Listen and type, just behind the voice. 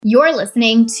You're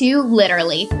listening to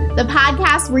Literally, the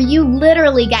podcast where you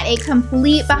literally get a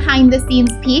complete behind-the-scenes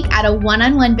peek at a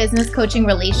one-on-one business coaching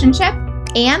relationship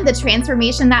and the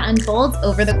transformation that unfolds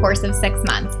over the course of 6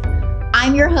 months.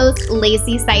 I'm your host,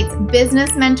 Lacey Seitz,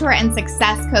 business mentor and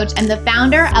success coach, and the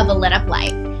founder of A Lit Up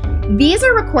Life. These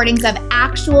are recordings of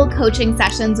actual coaching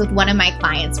sessions with one of my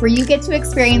clients where you get to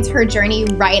experience her journey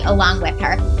right along with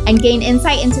her and gain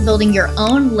insight into building your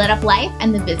own lit up life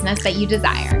and the business that you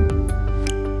desire.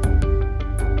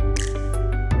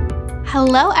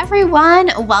 Hello, everyone.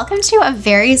 Welcome to a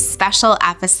very special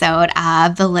episode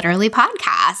of the Literally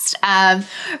podcast.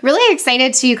 Really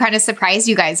excited to kind of surprise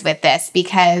you guys with this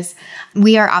because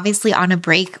we are obviously on a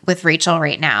break with Rachel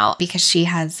right now because she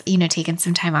has, taken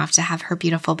some time off to have her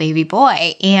beautiful baby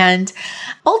boy. And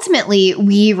ultimately,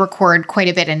 we record quite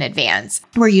a bit in advance.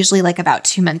 We're usually like about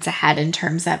 2 months ahead in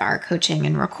terms of our coaching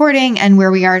and recording and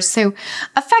where we are. So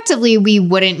effectively, we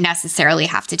wouldn't necessarily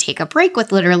have to take a break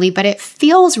with Literally, but it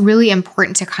feels really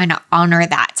important to kind of honor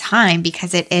that time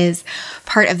because it is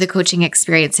part of the coaching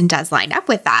experience and does line up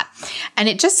with that. And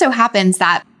it just so happens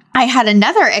that I had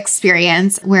another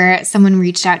experience where someone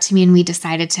reached out to me and we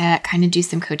decided to kind of do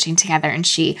some coaching together. And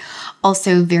she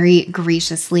also very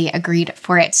graciously agreed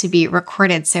for it to be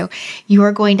recorded. So you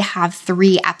are going to have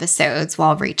 3 episodes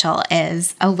while Rachel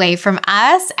is away from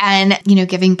us and,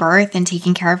 giving birth and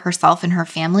taking care of herself and her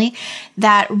family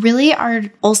that really are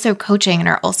also coaching and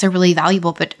are also really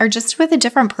valuable, but are just with a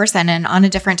different person and on a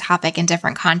different topic and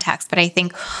different context. But I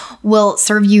think will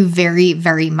serve you very,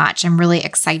 very much. I'm really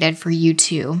excited for you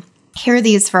to hear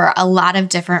these for a lot of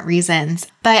different reasons.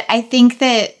 But I think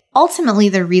that ultimately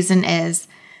the reason is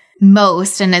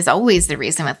most, and is always the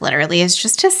reason with Literally, is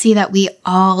just to see that we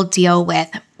all deal with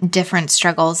different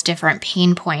struggles, different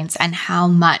pain points, and how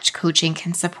much coaching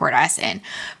can support us in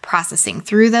processing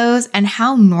through those and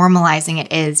how normalizing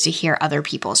it is to hear other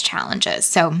people's challenges.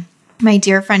 So my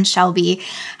dear friend Shelby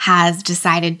has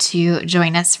decided to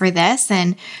join us for this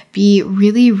and be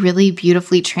really, really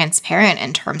beautifully transparent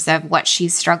in terms of what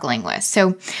she's struggling with.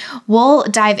 So we'll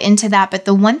dive into that. But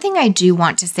the one thing I do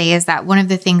want to say is that one of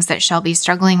the things that Shelby's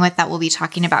struggling with that we'll be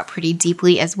talking about pretty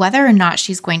deeply is whether or not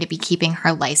she's going to be keeping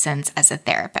her license as a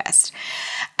therapist.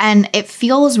 And it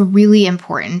feels really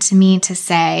important to me to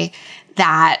say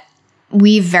that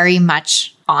we very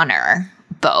much honor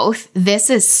both. This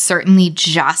is certainly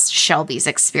just Shelby's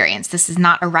experience. This is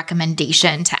not a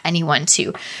recommendation to anyone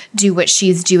to do what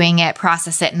she's doing it,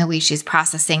 process it in the way she's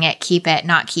processing it, keep it,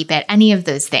 not keep it, any of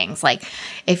those things. Like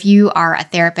if you are a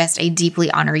therapist, I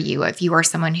deeply honor you. If you are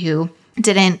someone who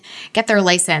didn't get their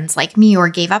license like me or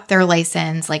gave up their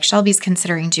license like Shelby's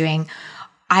considering doing,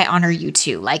 I honor you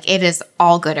too. Like it is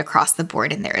all good across the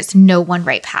board and there is no one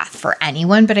right path for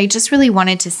anyone. But I just really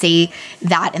wanted to say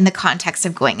that in the context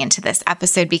of going into this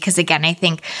episode, because again, I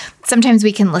think sometimes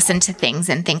we can listen to things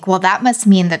and think, well, that must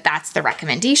mean that that's the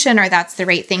recommendation or that's the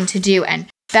right thing to do. And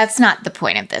that's not the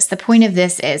point of this. The point of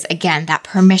this is, again, that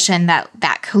permission,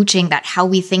 that coaching, that how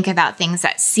we think about things,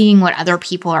 that seeing what other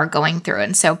people are going through.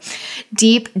 And so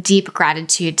deep, deep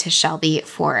gratitude to Shelby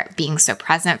for being so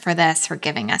present for this, for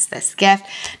giving us this gift.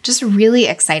 Just really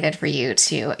excited for you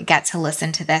to get to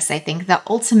listen to this. I think the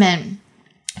ultimate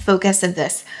focus of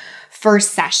this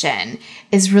first session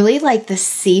is really like the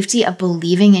safety of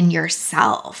believing in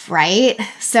yourself, right?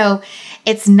 So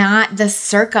it's not the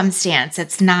circumstance,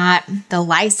 it's not the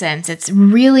license, it's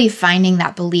really finding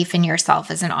that belief in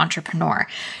yourself as an entrepreneur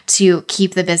to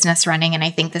keep the business running. And I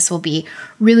think this will be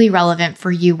really relevant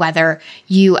for you, whether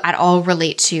you at all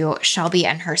relate to Shelby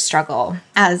and her struggle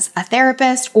as a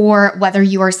therapist, or whether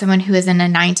you are someone who is in a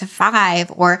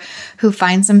 9-to-5 or who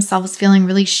finds themselves feeling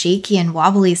really shaky and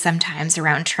wobbly sometimes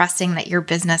around trusting that your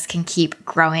business can keep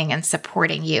growing and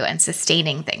supporting you and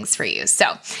sustaining things for you. So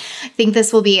I think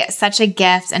this will be such a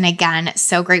gift. And again,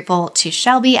 so grateful to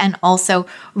Shelby and also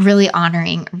really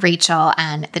honoring Rachel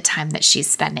and the time that she's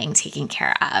spending taking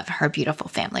care of her beautiful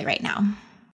family right now.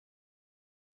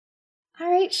 All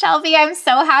right, Shelby, I'm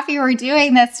so happy we're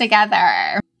doing this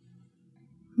together.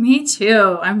 Me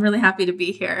too. I'm really happy to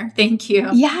be here. Thank you.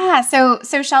 Yeah. So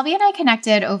Shelby and I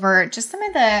connected over just some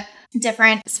of the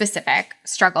different specific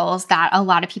struggles that a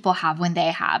lot of people have when they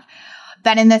have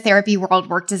been in the therapy world,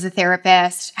 worked as a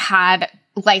therapist, had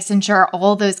licensure,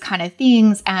 all those kind of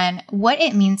things, and what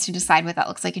it means to decide what that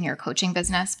looks like in your coaching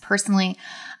business. Personally,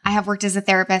 I have worked as a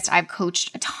therapist. I've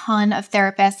coached a ton of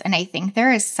therapists, and I think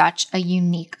there is such a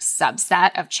unique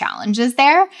subset of challenges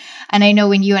there. And I know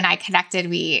when you and I connected,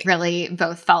 we really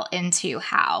both felt into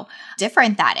how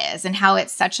different that is and how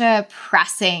it's such a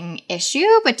pressing issue,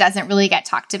 but doesn't really get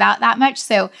talked about that much.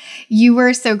 So you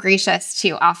were so gracious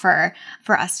to offer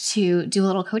for us to do a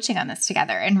little coaching on this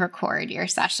together and record your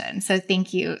session. So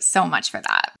thank you so much for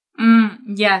that.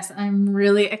 Yes, I'm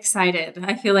really excited.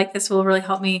 I feel like this will really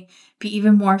help me be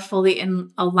even more fully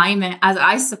in alignment as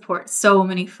I support so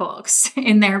many folks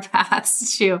in their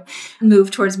paths to move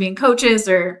towards being coaches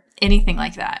or anything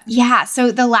like that. Yeah.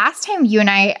 So the last time you and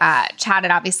I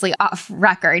chatted, obviously off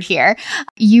record here,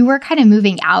 you were kind of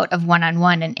moving out of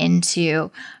one-on-one and into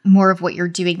more of what you're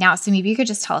doing now. So maybe you could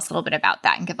just tell us a little bit about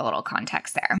that and give a little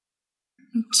context there.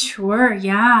 Sure.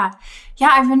 Yeah.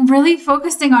 I've been really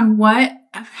focusing on what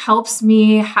helps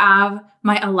me have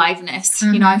my aliveness.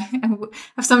 Mm-hmm. I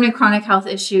have so many chronic health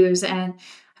issues, and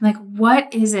I'm like,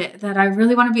 what is it that I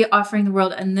really want to be offering the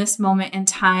world in this moment in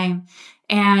time?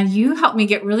 And you helped me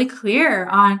get really clear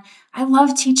on, I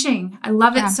love teaching. I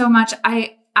love it so much.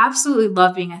 I absolutely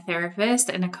love being a therapist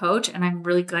and a coach, and I'm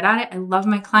really good at it. I love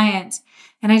my clients.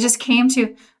 And I just came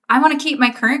to, I want to keep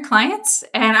my current clients,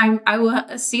 and I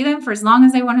will see them for as long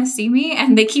as they want to see me,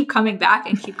 and they keep coming back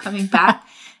and keep coming back.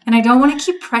 And I don't want to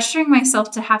keep pressuring myself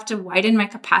to have to widen my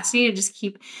capacity to just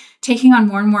keep taking on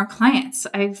more and more clients.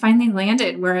 I finally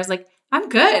landed where I was like, I'm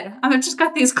good. I've just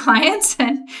got these clients,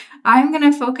 and I'm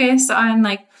going to focus on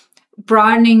like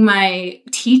broadening my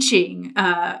teaching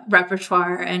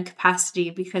repertoire and capacity,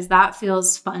 because that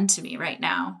feels fun to me right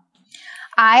now.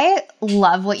 I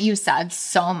love what you said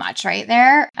so much right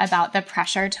there about the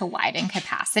pressure to widen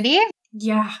capacity.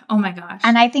 Yeah. Oh my gosh.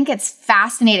 And I think it's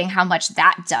fascinating how much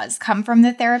that does come from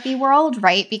the therapy world,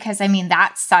 right? Because I mean,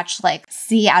 that's such like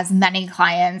see as many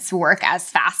clients, work as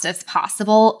fast as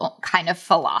possible kind of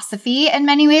philosophy in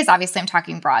many ways. Obviously, I'm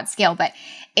talking broad scale, but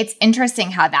it's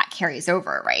interesting how that carries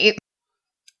over, right?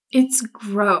 It's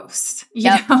gross.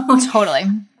 Yep, totally.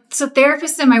 So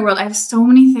therapists in my world, I have so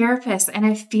many therapists, and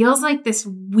it feels like this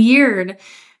weird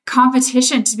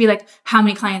competition to be like, how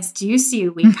many clients do you see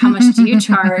a week? How much do you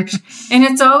charge? And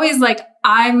it's always like,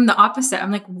 I'm the opposite.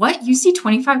 I'm like, what? You see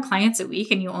 25 clients a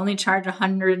week and you only charge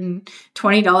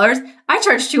 $120? I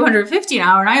charge $250 an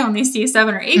hour and I only see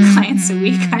 7 or 8 clients a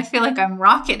week. I feel like I'm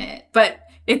rocking it. But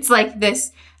it's like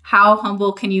this, how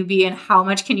humble can you be and how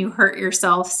much can you hurt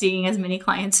yourself seeing as many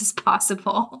clients as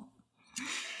possible?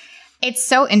 It's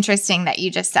so interesting that you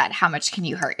just said, how much can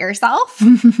you hurt yourself?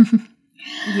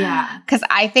 Yeah. Because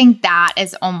I think that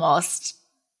is almost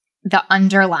the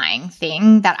underlying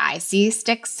thing that I see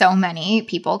sticks so many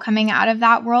people coming out of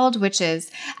that world, which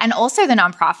is, and also the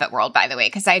nonprofit world, by the way,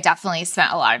 because I definitely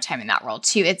spent a lot of time in that world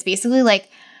too. It's basically like,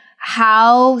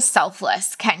 how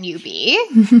selfless can you be?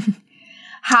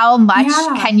 How much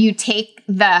can you take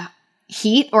the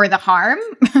heat or the harm?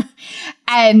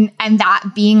 and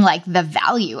that being like the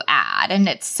value add. And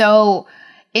it's so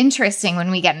interesting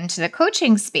when we get into the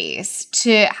coaching space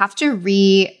to have to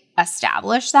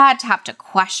reestablish that, to have to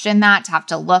question that, to have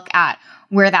to look at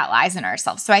where that lies in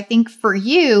ourselves. So I think for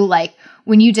you, like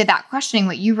when you did that questioning,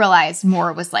 what you realized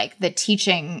more was like the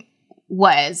teaching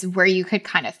was where you could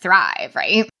kind of thrive,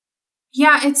 right?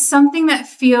 Yeah, it's something that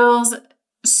feels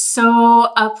so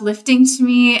uplifting to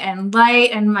me and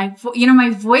light, and my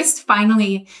voice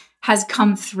finally has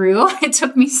come through. It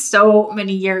took me so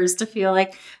many years to feel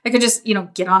like I could just,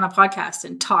 get on a podcast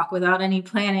and talk without any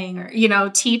planning, or,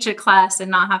 teach a class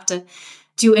and not have to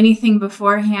do anything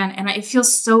beforehand. And it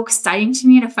feels so exciting to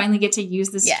me to finally get to use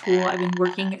this tool I've been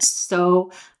working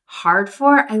so hard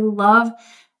for. I love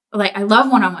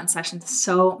one-on-one sessions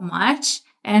so much.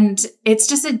 And it's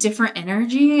just a different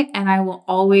energy. And I will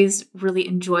always really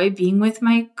enjoy being with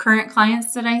my current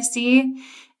clients that I see.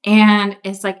 And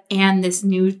it's like, and this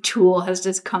new tool has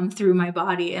just come through my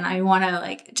body and I want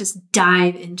to just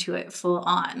dive into it full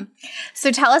on. So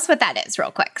tell us what that is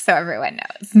real quick so everyone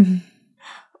knows.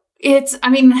 It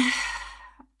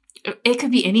could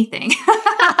be anything.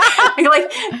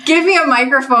 Give me a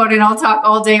microphone and I'll talk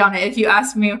all day on it. If you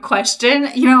ask me a question,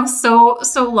 so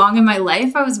long in my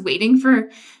life, I was waiting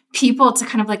for people to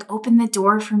kind of open the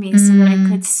door for me so that I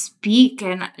could speak,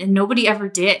 and nobody ever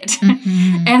did.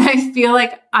 Mm-hmm. And I feel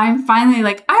like I'm finally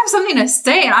I have something to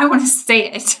say and I want to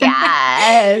say it.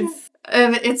 Yes.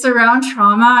 It's around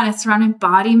trauma and it's around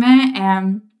embodiment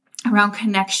and around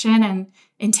connection. And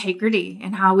integrity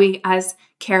and how we as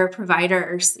care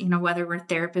providers, whether we're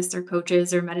therapists or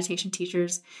coaches or meditation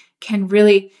teachers, can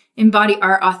really embody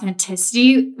our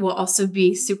authenticity while also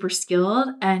be super skilled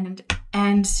and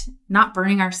not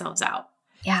burning ourselves out.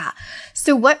 Yeah.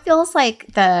 So what feels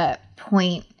like the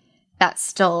point that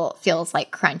still feels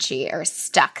like crunchy or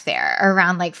stuck there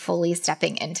around like fully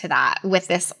stepping into that with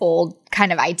this old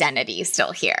kind of identity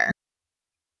still here?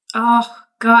 Oh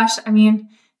gosh. I mean,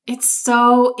 it's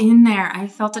so in there. I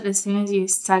felt it as soon as you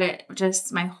said it,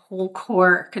 just my whole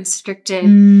core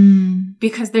constricted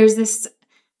because there's this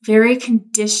very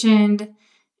conditioned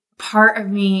part of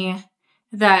me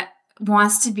that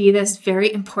wants to be this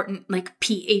very important, like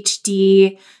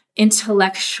PhD,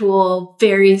 intellectual,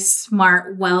 very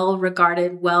smart,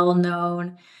 well-regarded,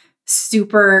 well-known,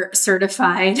 super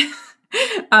certified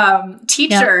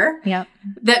teacher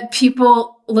that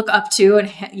people look up to and,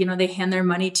 they hand their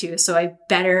money to. So I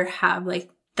better have like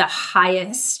the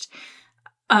highest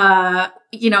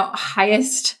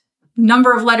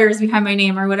number of letters behind my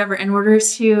name or whatever in order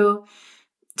to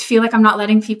feel like I'm not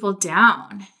letting people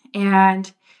down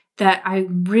and that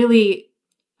I'm really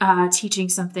teaching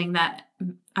something that,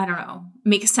 I don't know,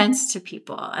 makes sense to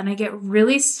people. And I get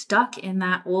really stuck in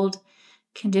that old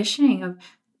conditioning of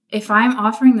if I'm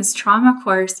offering this trauma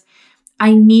course,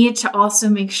 I need to also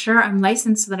make sure I'm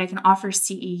licensed so that I can offer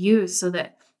CEUs so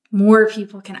that more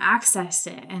people can access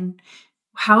it. And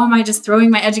how am I just throwing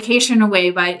my education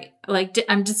away by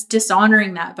I'm just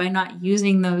dishonoring that by not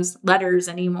using those letters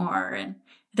anymore. And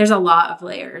there's a lot of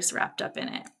layers wrapped up in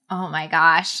it. Oh my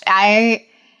gosh. I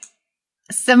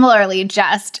similarly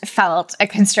just felt a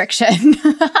constriction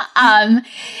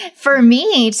for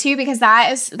me too, because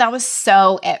that was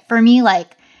so it for me.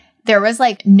 Like there was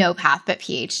like no path but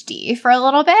PhD for a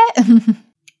little bit.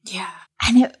 Yeah.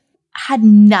 And it had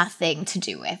nothing to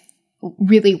do with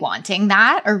really wanting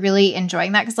that or really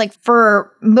enjoying that. Because like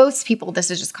for most people,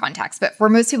 this is just context, but for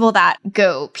most people that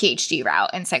go PhD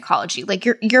route in psychology, like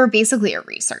you're basically a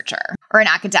researcher or an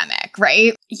academic,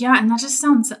 right? Yeah. And that just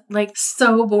sounds like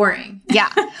so boring.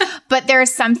 Yeah. But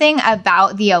there's something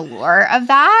about the allure of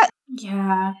that.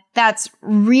 Yeah. That's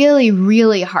really,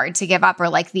 really hard to give up, or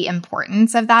like the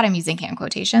importance of that. I'm using hand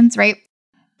quotations, right?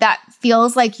 That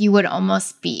feels like you would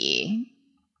almost be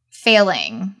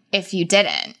failing if you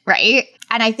didn't, right?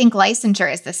 And I think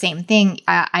licensure is the same thing.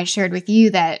 I shared with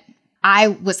you that I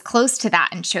was close to that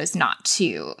and chose not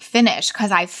to finish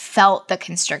because I felt the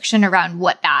constriction around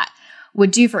what that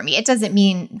would do for me. It doesn't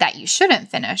mean that you shouldn't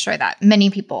finish or that many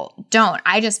people don't.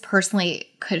 I just personally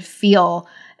could feel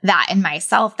that in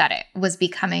myself, that it was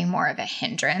becoming more of a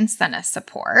hindrance than a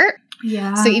support.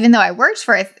 Yeah. So even though I worked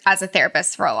as a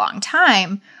therapist for a long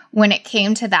time, when it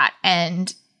came to that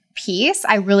end piece,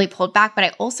 I really pulled back, but I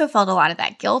also felt a lot of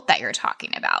that guilt that you're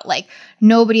talking about. Like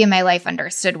nobody in my life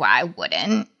understood why I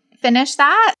wouldn't finish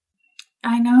that.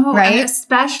 I know. Right? And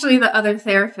especially the other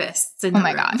therapists in the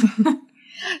room. God.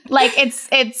 Like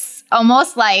it's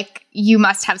almost like you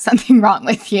must have something wrong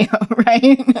with you,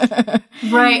 right?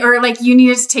 Right. Or like you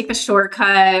needed to take the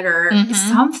shortcut or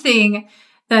something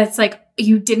that's like,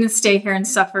 you didn't stay here and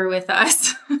suffer with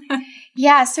us.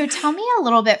 Yeah. So tell me a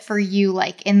little bit for you,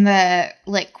 like in the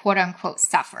like quote unquote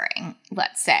suffering,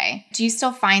 let's say, do you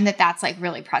still find that that's like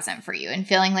really present for you and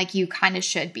feeling like you kind of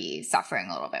should be suffering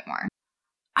a little bit more?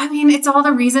 I mean, it's all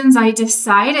the reasons I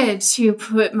decided to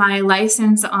put my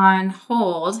license on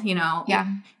hold,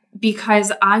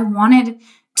 because I wanted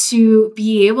to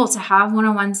be able to have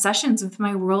one-on-one sessions with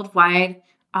my worldwide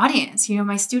audience.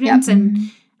 My students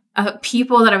and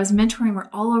people that I was mentoring were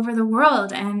all over the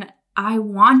world. And I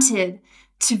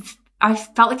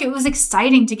felt like it was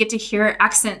exciting to get to hear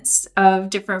accents of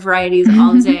different varieties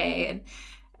all day. And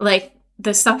like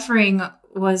the suffering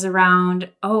was around,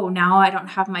 oh, now I don't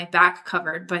have my back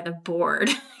covered by the board,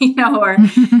 or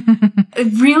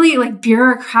really like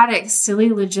bureaucratic, silly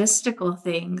logistical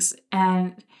things,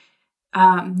 and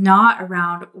not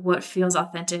around what feels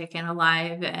authentic and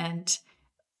alive and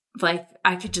like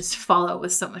I could just follow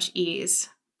with so much ease.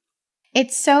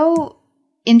 It's so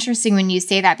interesting when you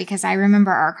say that, because I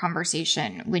remember our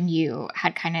conversation when you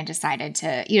had kind of decided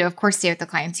to, of course, stay with the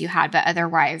clients you had, but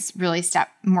otherwise really step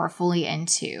more fully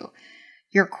into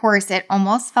your course. It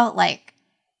almost felt like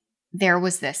there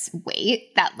was this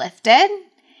weight that lifted.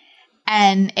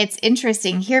 And it's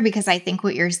interesting here because I think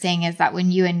what you're saying is that when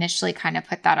you initially kind of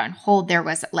put that on hold, there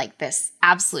was like this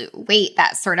absolute weight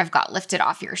that sort of got lifted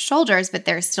off your shoulders, but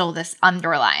there's still this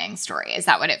underlying story. Is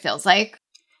that what it feels like?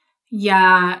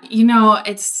 Yeah.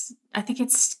 I think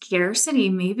it's scarcity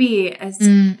maybe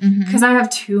because I have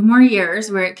 2 more years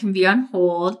where it can be on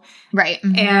hold. Right.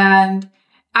 And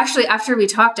actually, after we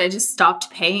talked, I just stopped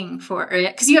paying for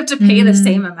it because you have to pay the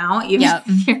same amount even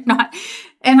if you're not.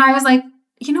 And I was like,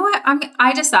 you know what?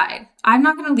 I decide I'm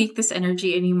not going to leak this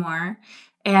energy anymore.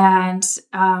 And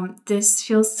this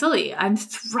feels silly. I'm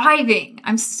thriving.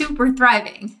 I'm super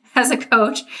thriving as a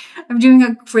coach. I'm doing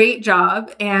a great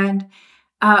job. And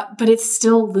but it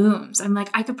still looms. I'm like,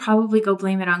 I could probably go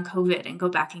blame it on COVID and go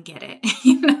back and get it,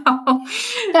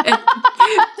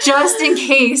 just in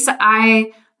case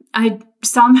I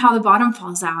somehow the bottom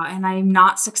falls out and I'm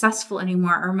not successful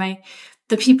anymore, or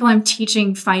the people I'm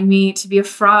teaching find me to be a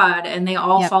fraud and they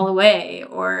all fall away,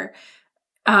 or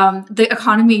the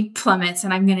economy plummets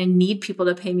and I'm going to need people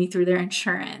to pay me through their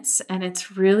insurance. And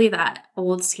it's really that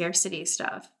old scarcity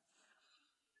stuff.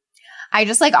 I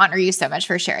just honor you so much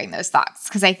for sharing those thoughts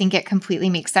because I think it completely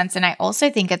makes sense. And I also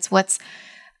think it's what's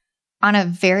on a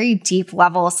very deep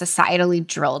level societally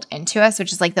drilled into us,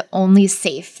 which is the only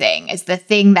safe thing is the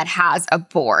thing that has a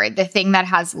board, the thing that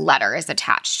has letters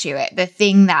attached to it, the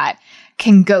thing that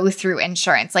can go through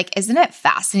insurance. Isn't it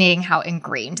fascinating how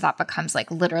ingrained that becomes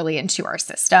literally into our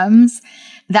systems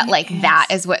that that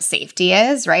is what safety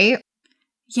is, right?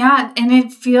 Yeah. And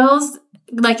it feels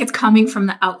like it's coming from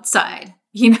the outside.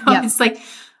 It's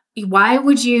why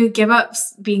would you give up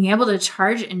being able to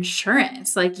charge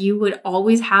insurance? You would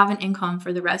always have an income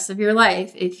for the rest of your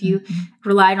life if you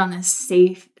relied on this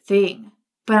safe thing.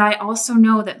 But I also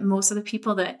know that most of the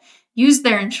people that used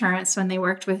their insurance when they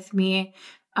worked with me,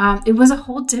 it was a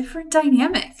whole different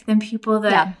dynamic than people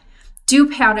that do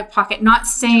pay out of pocket. Not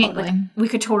saying we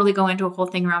could totally go into a whole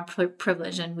thing around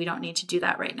privilege, and we don't need to do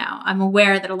that right now. I'm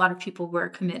aware that a lot of people were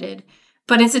committed,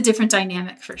 but it's a different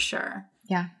dynamic for sure.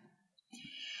 Yeah.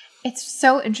 It's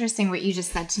so interesting what you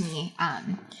just said to me.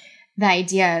 The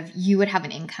idea of you would have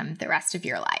an income the rest of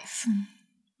your life.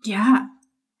 Yeah.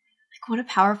 What a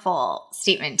powerful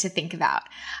statement to think about.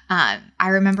 I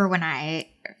remember when I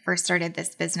first started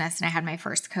this business and I had my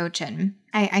first coach, and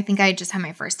I think I just had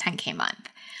my first 10K month.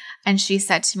 And she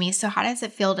said to me, so how does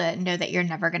it feel to know that you're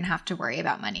never going to have to worry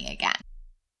about money again?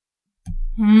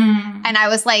 And I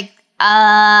was like,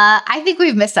 I think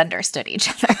we've misunderstood each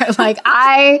other.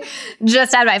 I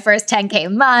just had my first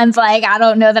 10K month. I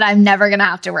don't know that I'm never going to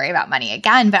have to worry about money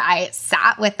again. But I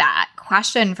sat with that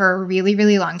question for a really,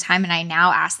 really long time. And I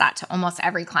now ask that to almost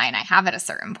every client I have at a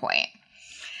certain point.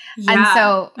 Yeah. And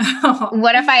so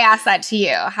what if I ask that to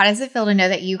you? How does it feel to know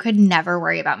that you could never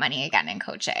worry about money again in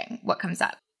coaching? What comes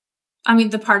up? I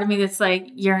mean, the part of me that's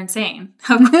you're insane.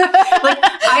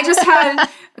 I just had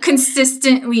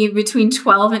consistently between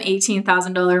 $12,000 and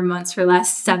 $18,000 months for the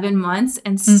last 7 months,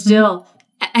 and still,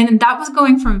 and that was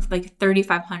going from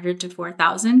 $3,500 to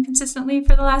 $4,000 consistently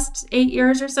for the last 8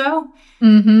 years or so.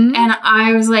 And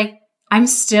I was I'm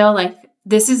still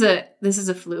this is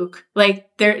a fluke.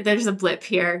 There's a blip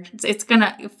here. It's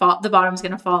gonna fall. The bottom's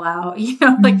gonna fall out.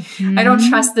 I don't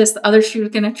trust this. The other shoe is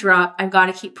gonna drop. I've got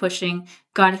to keep pushing.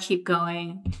 Got to keep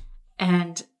going.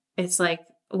 And it's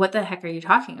what the heck are you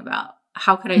talking about?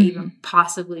 How could I even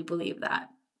possibly believe that?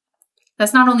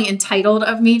 That's not only entitled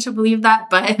of me to believe that,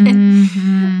 but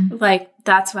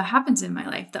that's what happens in my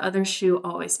life. The other shoe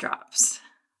always drops.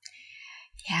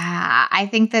 Yeah, I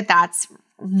think that's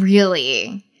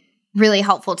really, really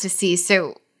helpful to see.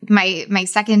 So my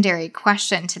secondary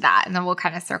question to that, and then we'll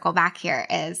kind of circle back here,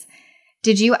 is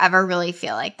did you ever really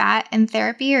feel like that in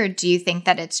therapy, or do you think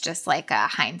that it's just a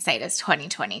hindsight is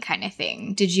 20/20 kind of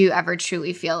thing? Did you ever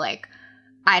truly feel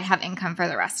I'd have income for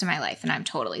the rest of my life and I'm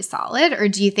totally solid? Or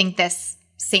do you think this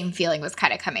same feeling was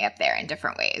kind of coming up there in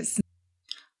different ways?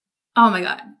 Oh my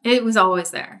God. It was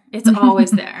always there. It's always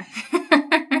there.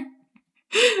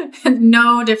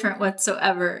 No different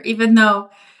whatsoever, even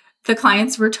though the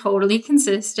clients were totally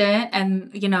consistent. And,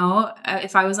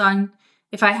 if I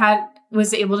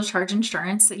was able to charge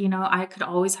insurance, I could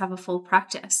always have a full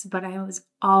practice, but I was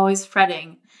always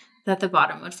fretting that the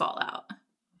bottom would fall out.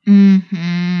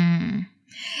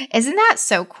 Isn't that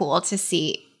so cool to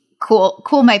see?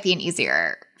 Cool might be an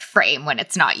easier frame when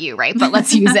it's not you, right? But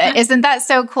let's use it. Isn't that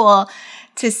so cool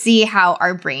to see how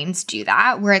our brains do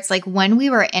that? Where it's when we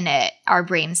were in it, our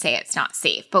brains say it's not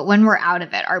safe. But when we're out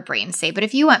of it, our brains say, but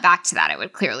if you went back to that, it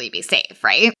would clearly be safe,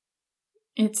 right?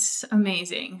 It's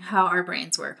amazing how our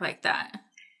brains work like that.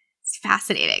 It's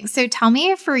fascinating. So tell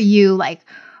me, for you,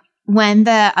 when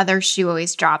the other shoe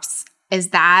always drops, is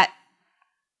that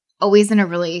always in a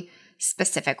really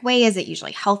specific way? Is it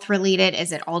usually health related?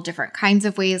 Is it all different kinds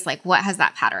of ways? What has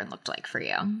that pattern looked like for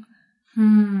you?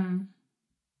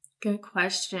 Good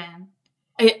question.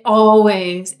 It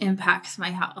always impacts my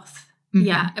health.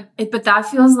 Yeah. But that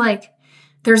feels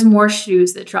there's more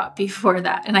shoes that drop before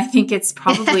that. And I think it's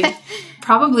probably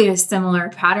a similar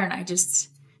pattern. I just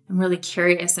I'm really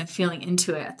curious and feeling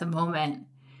into it at the moment.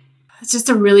 It's just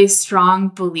a really strong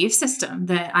belief system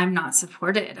that I'm not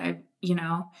supported.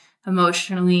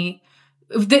 Emotionally.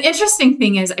 The interesting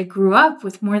thing is I grew up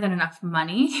with more than enough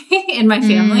money in my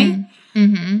family,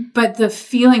 but the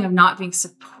feeling of not being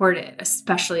supported,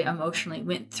 especially emotionally,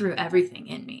 went through everything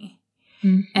in me.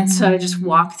 And so I just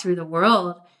walk through the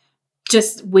world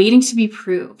just waiting to be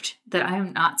proved that I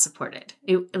am not supported.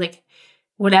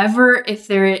 Whatever, if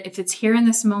it's here in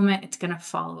this moment, it's going to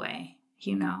fall away,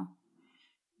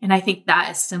 And I think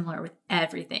that is similar with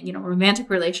everything,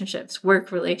 romantic relationships,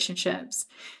 work relationships,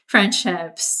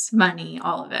 friendships, money,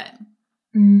 all of it.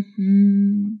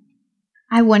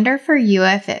 I wonder for you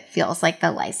if it feels like the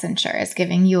licensure is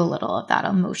giving you a little of that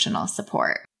emotional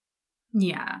support.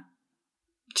 Yeah,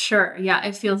 sure. Yeah,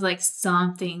 it feels like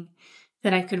something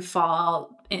that I could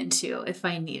fall into if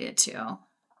I needed to.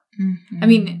 I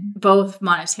mean, both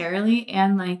monetarily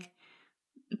and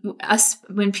us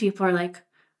when people are like,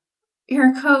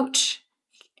 you're a coach.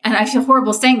 And I feel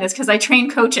horrible saying this because I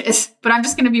train coaches, but I'm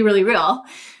just going to be really real.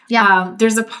 Yeah.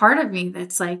 There's a part of me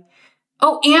that's like,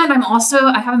 oh, and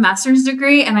I have a master's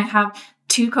degree and I have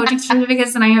 2 coaching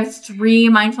certificates and I have 3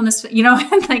 mindfulness, and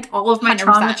all of my 100%.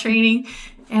 Trauma training.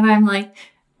 And I'm like,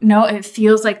 no, it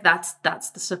feels like that's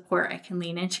the support I can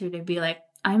lean into to be like,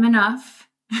 I'm enough.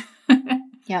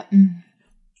 Yep.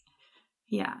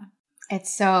 Yeah.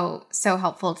 It's so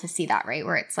helpful to see that, right?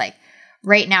 Where it's like,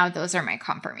 right now, those are my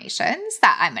confirmations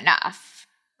that I'm enough.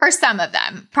 Or some of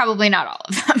them, probably not all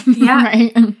of them. Yeah.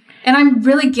 Right? And I'm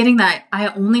really getting that I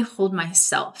only hold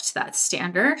myself to that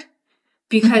standard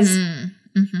because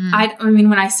I mean,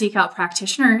 when I seek out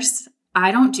practitioners,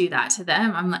 I don't do that to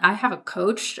them. I'm like, I have a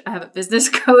coach, I have a business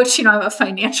coach, I have a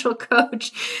financial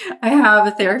coach, I have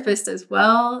a therapist as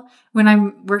well. When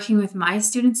I'm working with my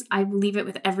students, I believe it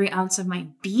with every ounce of my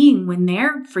being when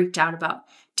they're freaked out about,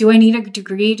 do I need a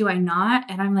degree? Do I not?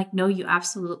 And I'm like, no, you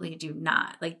absolutely do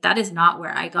not. That is not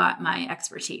where I got my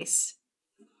expertise.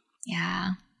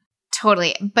 Yeah,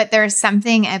 totally. But there's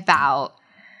something about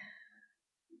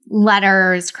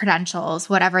letters, credentials,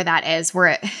 whatever that is,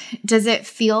 where does it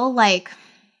feel like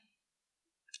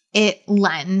it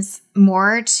lends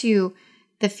more to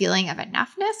the feeling of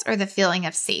enoughness or the feeling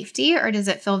of safety, or does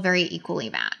it feel very equally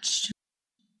matched?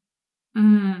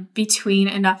 Between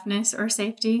enoughness or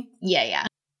safety? Yeah.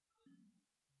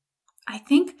 I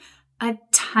think a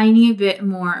tiny bit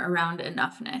more around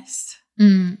enoughness.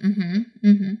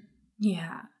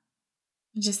 Yeah.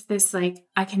 Just this,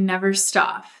 I can never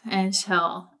stop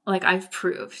until, I've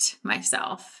proved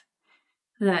myself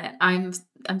that I'm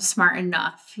smart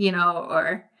enough,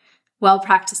 or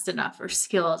well-practiced enough or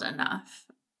skilled enough.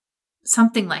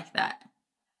 Something like that.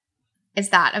 Is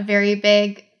that a very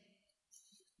big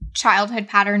childhood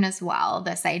pattern as well,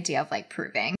 this idea of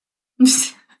proving?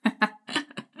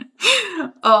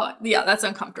 Oh, yeah, that's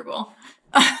uncomfortable.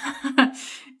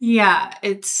 Yeah,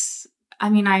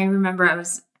 I remember I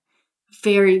was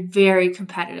very, very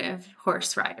competitive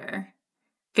horse rider.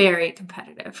 Very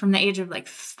competitive from the age of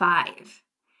 5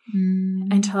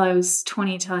 until I was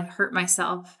 20, till I hurt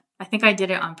myself. I think I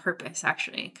did it on purpose,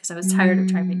 actually, because I was tired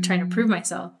of trying to prove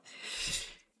myself.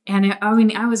 And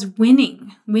I was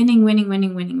winning.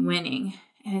 And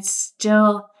it's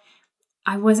still,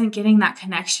 I wasn't getting that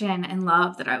connection and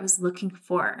love that I was looking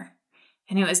for.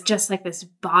 And it was just this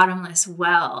bottomless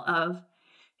well of,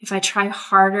 if I try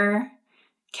harder,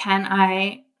 can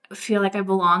I feel like I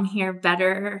belong here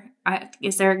better?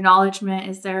 Is there acknowledgement?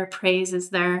 Is there praise? Is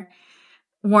there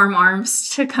warm arms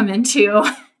to come into?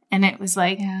 And it was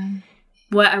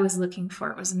what I was looking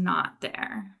for was not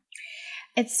there.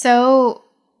 It's so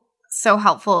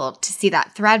helpful to see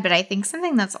that thread. But I think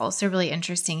something that's also really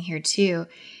interesting here too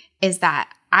is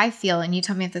that I feel, and you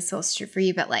tell me if this feels true for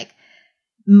you, but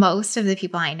most of the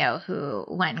people I know who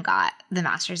went and got the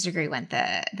master's degree, went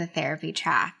the therapy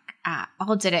track,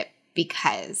 all did it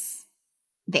because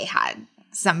they had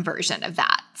some version of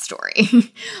that story,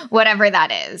 whatever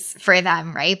that is for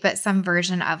them, right? But some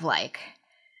version of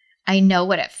I know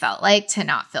what it felt like to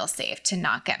not feel safe, to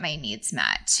not get my needs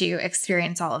met, to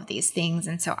experience all of these things.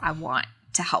 And so I want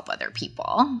to help other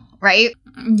people, right?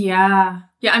 Yeah.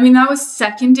 Yeah. That was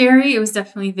secondary. It was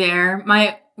definitely there.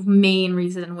 My main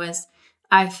reason was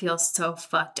I feel so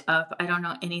fucked up. I don't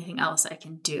know anything else I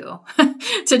can do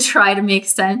to try to make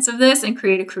sense of this and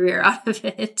create a career out of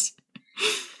it.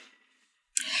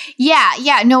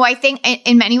 Yeah. No, I think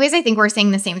in many ways, I think we're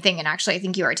saying the same thing. And actually, I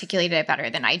think you articulated it better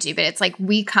than I do. But it's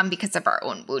we come because of our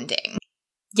own wounding.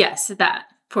 Yes, that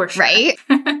for sure. Right?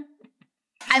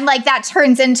 And like that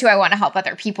turns into, I want to help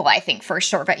other people, I think, for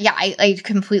sure. But yeah, I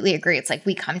completely agree. It's like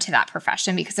we come to that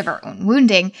profession because of our own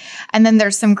wounding. And then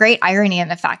there's some great irony in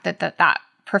the fact that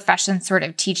profession sort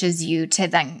of teaches you to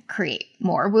then create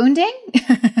more wounding,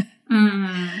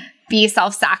 be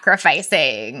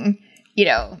self-sacrificing,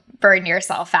 burn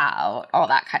yourself out, all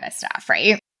that kind of stuff,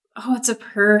 right? Oh, it's a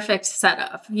perfect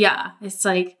setup. Yeah. It's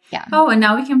like, oh, and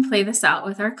now we can play this out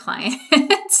with our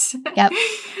clients. Yep.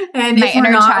 And my if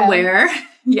we're not aware.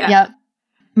 Yeah. Yep.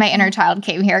 My inner child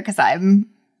came here because I'm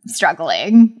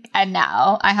struggling. And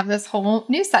now I have this whole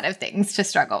new set of things to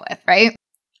struggle with, right?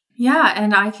 Yeah.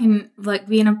 And I can like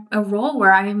be in a role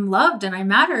where I'm loved and I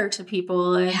matter to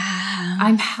people and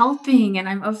I'm helping and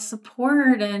I'm of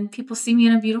support and people see me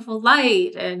in a beautiful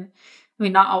light. And I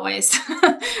mean, not always,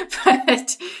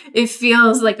 but it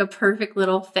feels like a perfect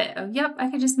little fit of, yep,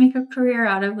 I could just make a career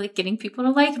out of like getting people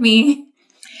to like me.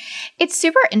 It's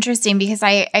super interesting because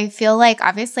I feel like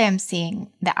obviously I'm seeing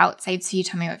the outside. So you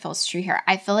tell me what feels true here.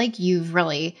 I feel like you've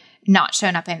really not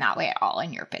shown up in that way at all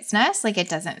in your business. Like it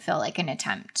doesn't feel like an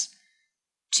attempt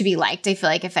to be liked. I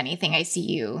feel like if anything, I see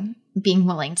you being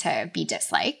willing to be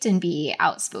disliked and be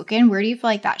outspoken. Where do you feel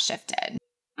like that shifted?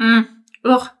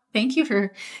 Thank you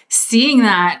for seeing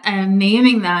that and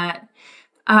naming that.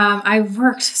 I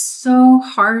worked so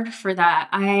hard for that.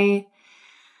 Where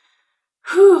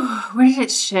did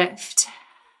it shift?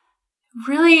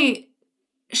 Really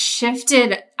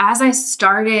shifted as I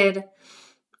started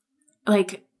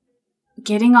like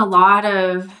getting a lot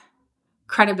of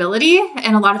credibility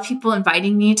and a lot of people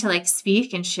inviting me to like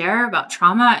speak and share about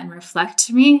trauma and reflect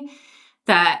to me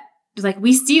that like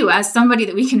we see you as somebody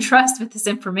that we can trust with this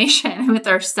information with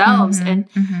ourselves. And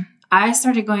I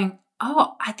started going,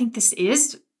 oh, I think this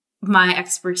is my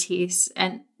expertise.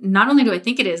 And not only do I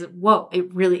think it is, whoa,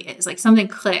 it really is. Like something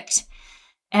clicked.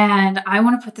 And I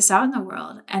want to put this out in the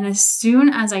world. And as soon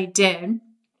as I did,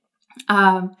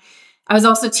 I was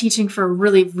also teaching for a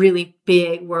really, really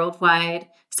big worldwide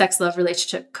sex, love,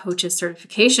 relationship coaches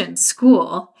certification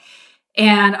school.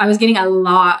 And I was getting a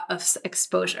lot of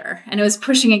exposure and it was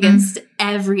pushing against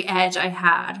every edge I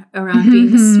had around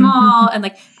being small and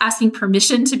like asking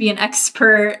permission to be an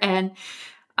expert. And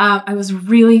I was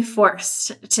really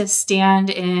forced to stand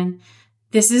in,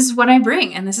 this is what I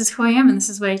bring and this is who I am and this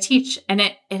is what I teach. And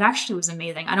it actually was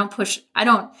amazing. I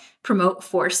don't promote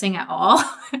forcing at all,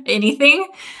 anything,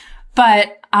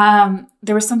 but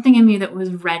there was something in me that was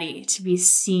ready to be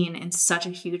seen in such a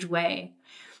huge way.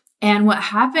 And what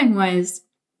happened was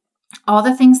all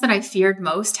the things that I feared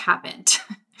most happened.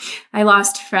 I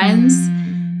lost friends.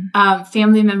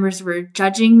 Family members were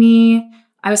judging me.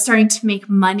 I was starting to make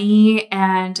money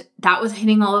and that was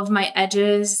hitting all of my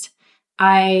edges.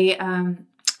 I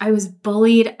was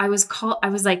bullied. I'm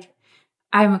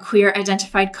a queer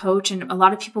identified coach and a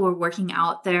lot of people were working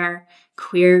out their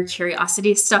queer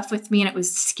curiosity stuff with me and it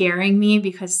was scaring me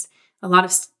because a lot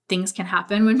of things can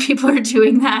happen when people are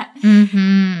doing that.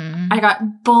 I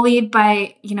got bullied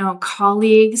by,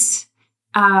 colleagues,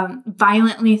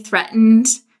 violently threatened,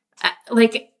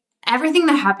 like everything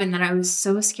that happened that I was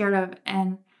so scared of.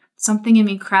 And something in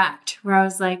me cracked where I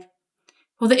was like,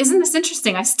 well, isn't this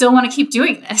interesting? I still want to keep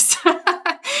doing this.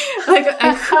 Like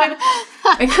I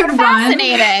could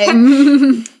Fascinating.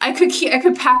 run. I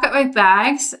could pack up my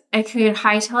bags. I could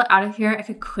hightail it out of here. I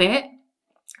could quit.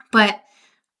 But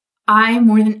I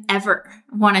more than ever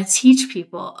want to teach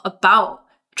people about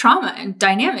trauma and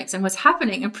dynamics and what's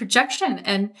happening and projection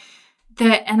and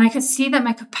I could see that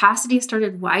my capacity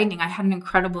started widening. I had an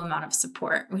incredible amount of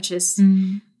support, which is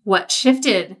what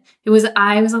shifted. It was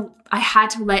I had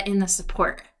to let in the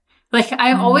support. Like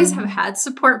I always have had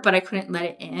support, but I couldn't let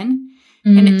it in.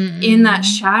 And in that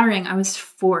shattering, I was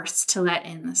forced to let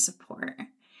in the support.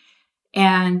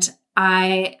 And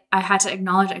I had to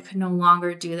acknowledge I could no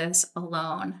longer do this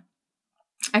alone.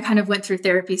 I kind of went through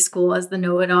therapy school as the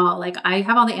know-it-all. Like I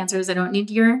have all the answers. I don't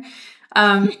need your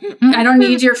I don't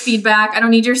need your feedback. I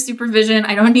don't need your supervision.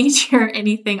 I don't need your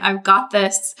anything. I've got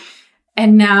this.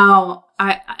 And now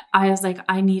I was like,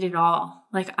 I need it all.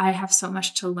 Like I have so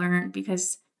much to learn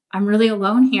because I'm really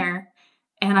alone here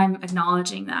and I'm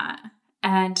acknowledging that.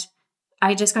 And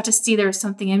I just got to see there was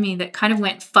something in me that kind of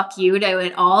went, fuck you to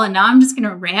it all. And now I'm just going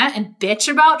to rant and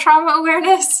bitch about trauma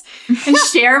awareness and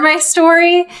share my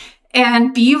story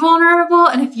and be vulnerable.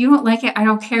 And if you don't like it, I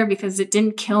don't care because it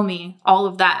didn't kill me, all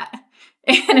of that.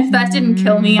 And if that didn't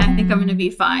kill me, I think I'm going to be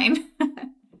fine.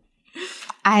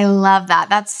 I love that.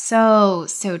 That's so,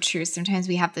 so true. Sometimes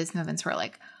we have those moments where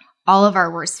like all of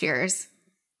our worst fears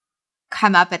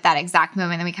come up at that exact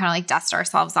moment and we kind of like dust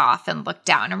ourselves off and look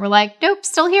down and we're like, nope,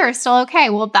 still here, still okay.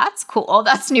 Well, that's cool.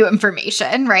 That's new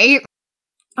information, right?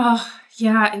 Oh,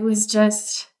 yeah, it was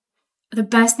just the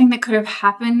best thing that could have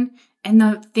happened and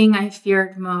the thing I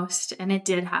feared most. And it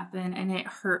did happen and it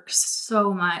hurt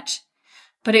so much.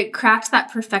 But it cracked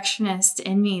that perfectionist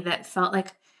in me that felt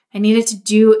like I needed to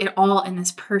do it all in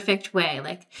this perfect way,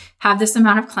 like have this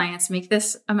amount of clients, make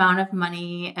this amount of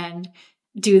money, and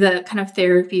do the kind of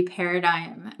therapy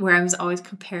paradigm where I was always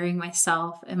comparing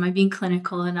myself. Am I being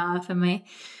clinical enough? Am I,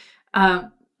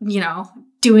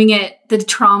 doing it, the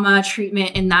trauma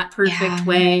treatment in that perfect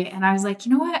way? And I was like,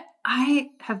 you know what? I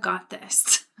have got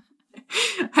this.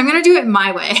 I'm going to do it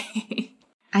my way.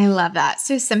 I love that.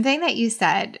 So something that you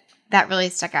said that really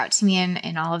stuck out to me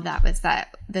in all of that was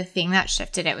that the thing that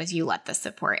shifted it was you let the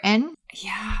support in.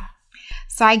 Yeah.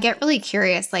 So I get really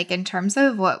curious, like in terms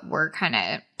of what we're kind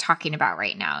of talking about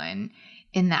right now and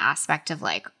in the aspect of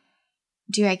like,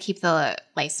 do I keep the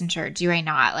licensure? Do I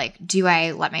not? Like, do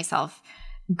I let myself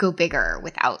go bigger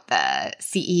without the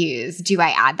CEUs? Do I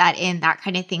add that in? That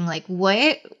kind of thing. Like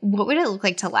what would it look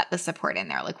like to let the support in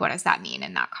there? Like what does that mean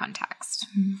in that context?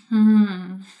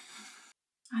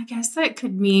 I guess that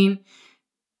could mean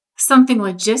something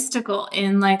logistical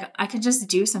in like I could just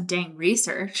do some dang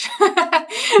research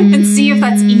and see if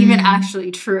that's even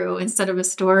actually true instead of a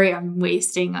story I'm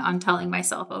wasting on telling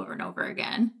myself over and over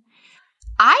again.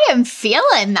 I am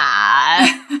feeling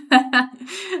that.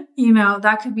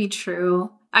 That could be true.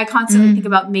 I constantly think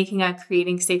about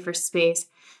creating safer space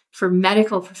for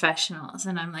medical professionals.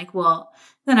 And I'm like, well,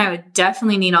 then I would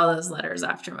definitely need all those letters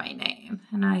after my name.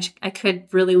 And I could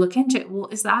really look into it. Well,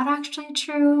 is that actually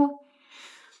true?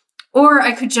 Or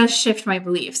I could just shift my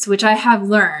beliefs, which I have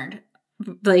learned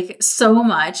like so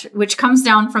much, which comes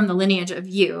down from the lineage of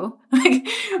you. Like,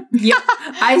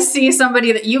 I see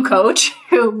somebody that you coach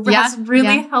who has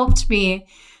really helped me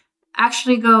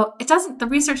actually go, the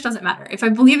research doesn't matter. If I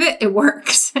believe it, it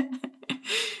works.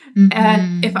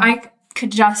 And if I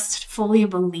could just fully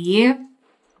believe,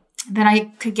 then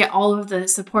I could get all of the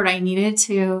support I needed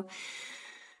to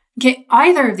get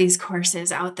either of these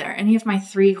courses out there, any of my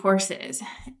 3 courses,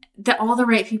 that all the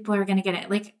right people are going to get it.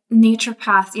 Like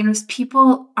naturopaths,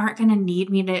 people aren't going to need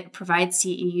me to provide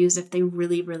CEUs if they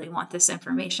really, really want this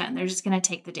information. They're just going to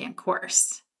take the damn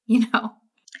course,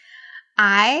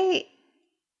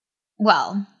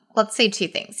 Well, let's say 2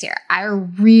 things here. I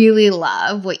really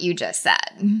love what you just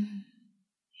said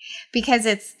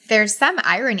because there's some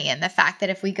irony in the fact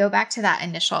that if we go back to that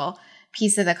initial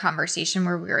piece of the conversation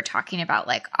where we were talking about,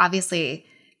 like, obviously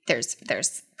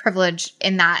there's privilege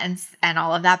in that and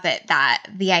all of that, but that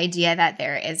the idea that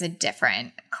there is a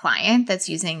different client that's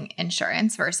using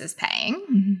insurance versus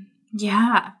paying.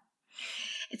 Yeah.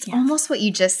 It's almost what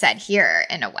you just said here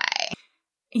in a way.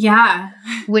 Yeah.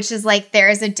 Which is like there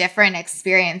is a different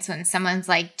experience when someone's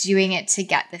like doing it to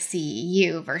get the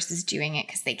CEU versus doing it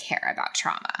because they care about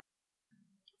trauma.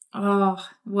 Oh,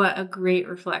 what a great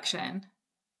reflection.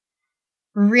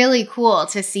 Really cool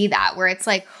to see that, where it's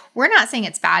like, we're not saying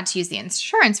it's bad to use the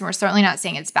insurance, and we're certainly not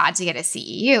saying it's bad to get a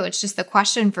CEU. It's just the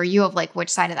question for you of like, which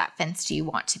side of that fence do you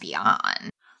want to be on?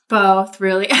 Both,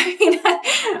 really.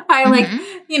 I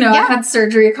mean, I had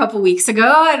surgery a couple weeks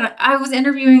ago and I was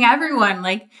interviewing everyone.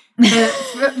 Like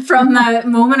from the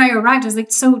moment I arrived, I was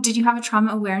like, so did you have a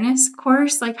trauma awareness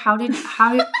course? Like, how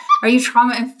are you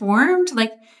trauma informed?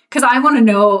 Like, because I want to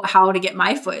know how to get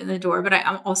my foot in the door, but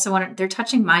I also they're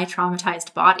touching my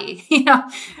traumatized body,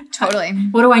 Totally.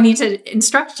 What do I need to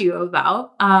instruct you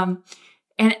about? And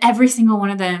every single one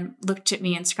of them looked at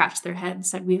me and scratched their head and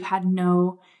said, we've had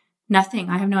nothing.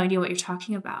 I have no idea what you're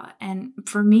talking about. And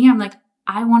for me, I'm like,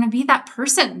 I want to be that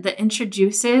person that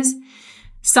introduces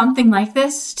something like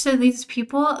this to these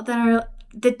people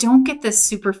that don't get this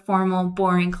super formal,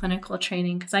 boring clinical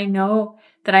training. Because I know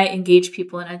that I engage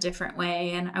people in a different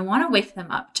way. And I want to wake them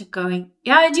up to going,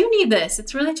 yeah, I do need this.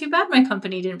 It's really too bad my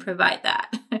company didn't provide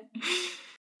that.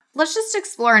 Let's just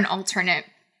explore an alternate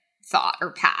thought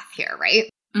or path here, right?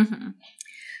 Mm-hmm.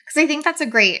 Because I think that's a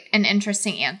great and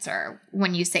interesting answer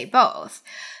when you say both.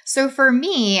 So for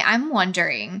me, I'm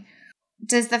wondering,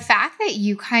 does the fact that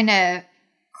you kind of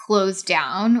closed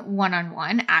down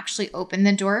one-on-one actually open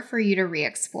the door for you to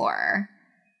re-explore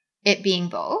it being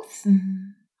both?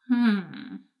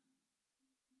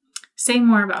 Say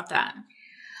more about that.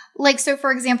 Like, so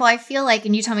for example, I feel like,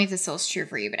 and you tell me if this feels true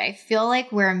for you, but I feel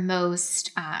like where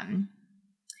most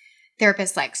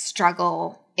therapists like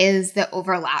struggle is the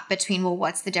overlap between, well,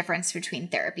 what's the difference between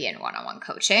therapy and one-on-one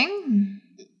coaching?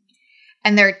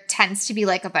 And there tends to be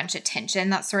like a bunch of tension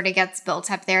that sort of gets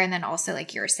built up there. And then also,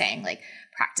 like you were saying, like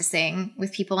practicing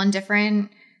with people in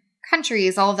different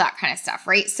countries, all of that kind of stuff,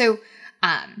 right? So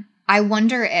I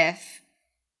wonder if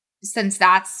since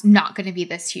that's not going to be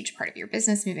this huge part of your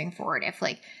business moving forward, if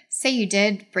like, say you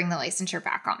did bring the licensure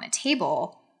back on the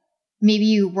table, maybe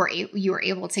you were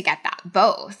able to get that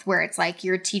both, where it's like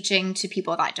you're teaching to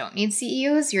people that don't need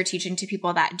CEUs, you're teaching to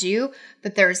people that do,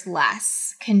 but there's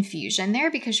less confusion there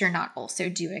because you're not also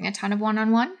doing a ton of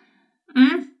one-on-one.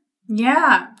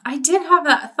 Yeah, I did have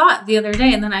that thought the other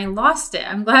day and then I lost it.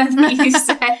 I'm glad that you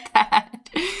said that.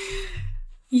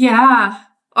 Yeah.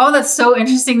 Oh, that's so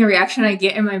interesting. The reaction I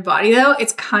get in my body though,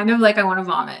 it's kind of like I want to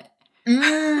vomit.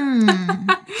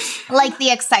 Like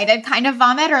the excited kind of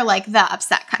vomit or like the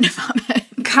upset kind of vomit?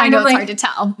 Kind of it's hard to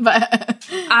tell, but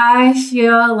I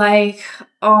feel like,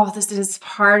 this is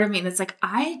part of me that's like,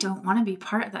 I don't want to be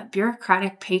part of that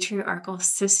bureaucratic patriarchal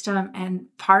system. And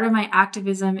part of my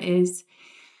activism is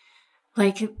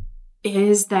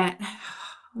that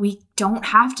we don't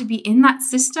have to be in that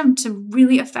system to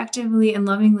really effectively and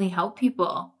lovingly help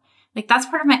people. Like that's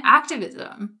part of my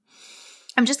activism.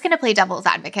 I'm just going to play devil's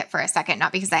advocate for a second,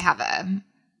 not because I have a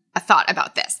thought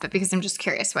about this, but because I'm just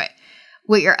curious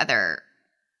what your other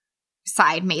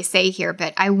side may say here.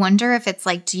 But I wonder if it's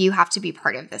like, do you have to be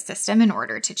part of the system in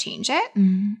order to change it?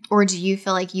 Or do you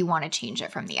feel like you want to change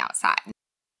it from the outside?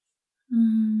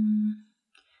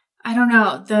 I don't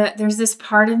know. There's this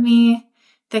part of me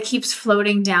that keeps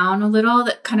floating down a little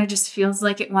that kind of just feels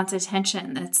like it wants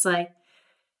attention. That's like,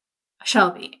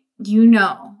 Shelby, you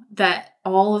know that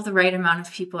all of the right amount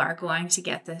of people are going to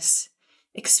get this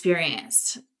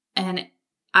experience. And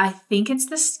I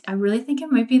really think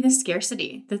it might be the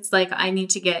scarcity. That's like, I need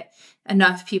to get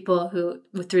enough people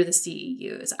through the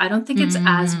CEUs. I don't think it's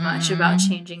as much about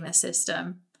changing the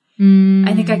system.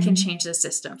 I think I can change the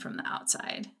system from the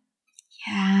outside.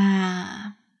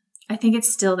 Yeah. I think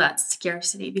it's still that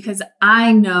scarcity because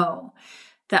I know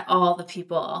that all the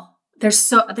people, there's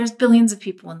billions of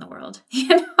people in the world,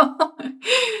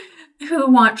 who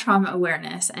want trauma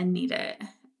awareness and need it.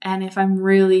 And if I'm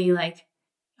really like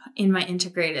in my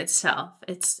integrated self,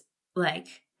 it's like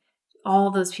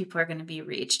all those people are going to be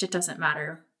reached. It doesn't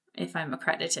matter if I'm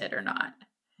accredited or not.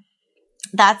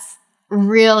 That's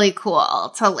really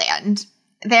cool to land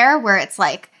there where it's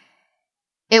like,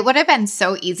 it would have been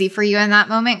so easy for you in that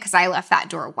moment because I left that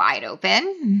door wide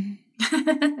open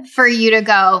for you to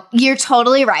go, you're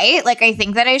totally right. Like, I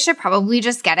think that I should probably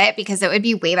just get it because it would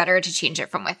be way better to change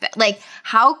it from within. Like,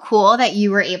 how cool that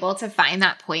you were able to find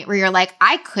that point where you're like,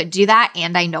 I could do that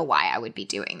and I know why I would be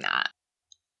doing that.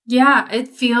 Yeah, it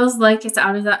feels like it's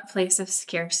out of that place of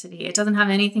scarcity. It doesn't have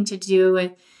anything to do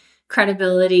with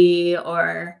credibility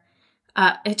or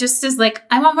it just is like,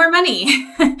 I want more money.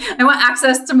 I want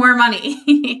access to more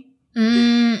money.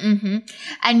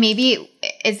 And maybe,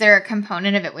 is there a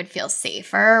component of it would feel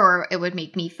safer or it would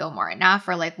make me feel more enough?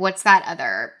 Or like, what's that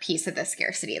other piece of the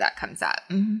scarcity that comes up?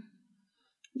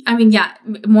 I mean, yeah,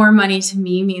 more money to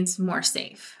me means more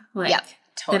safe. Like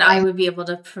totally. That I would be able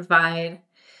to provide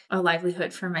a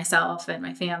livelihood for myself and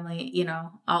my family,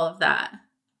 all of that.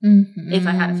 If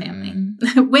I had a family.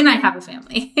 When I have a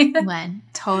family. When.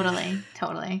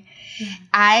 Totally. Yeah.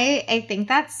 I think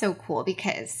that's so cool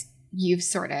because you've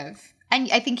sort of, and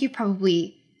I think you've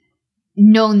probably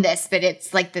known this, but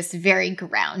it's like this very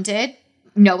grounded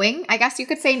knowing, I guess you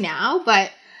could say now,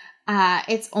 but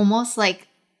it's almost like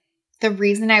the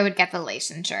reason I would get the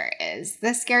licensure is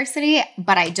the scarcity,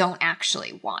 but I don't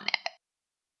actually want it.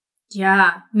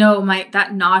 Yeah. No,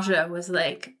 that nausea was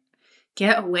like,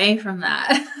 get away from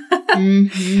that.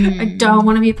 I don't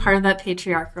want to be part of that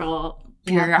patriarchal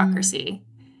bureaucracy.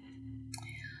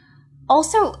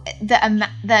 Also, the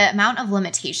amount of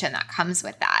limitation that comes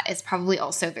with that is probably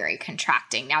also very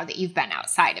contracting now that you've been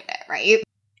outside of it, right?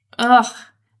 Ugh.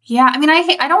 Yeah. I mean,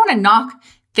 I don't want to knock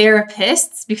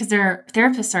therapists because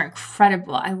therapists are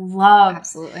incredible. I love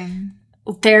absolutely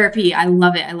therapy. I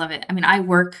love it. I mean,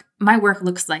 my work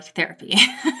looks like therapy.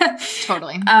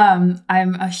 Totally. I'm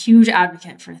a huge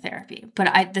advocate for therapy,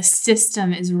 but the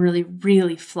system is really,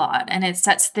 really flawed and it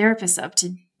sets therapists up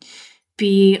to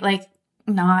be like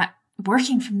not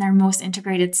working from their most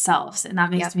integrated selves. And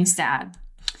that makes me sad.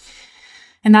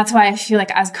 And that's why I feel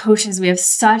like as coaches, we have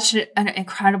such an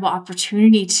incredible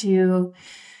opportunity to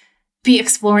be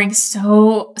exploring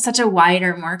such a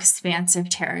wider, more expansive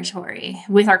territory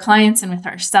with our clients and with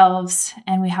ourselves.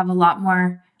 And we have a lot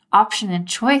more option and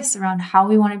choice around how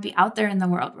we want to be out there in the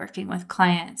world working with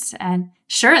clients. And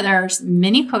sure, there are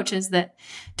many coaches that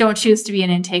don't choose to be in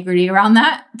integrity around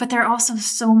that, but there are also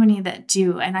so many that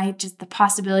do. And the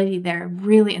possibility there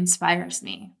really inspires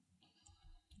me.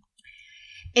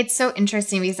 It's so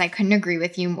interesting because I couldn't agree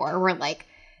with you more. Where like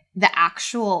the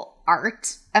actual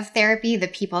art of therapy, the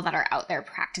people that are out there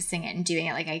practicing it and doing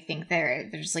it, like I think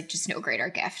there's like just no greater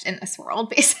gift in this world,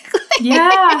 basically.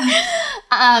 Yeah.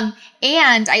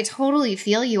 And I totally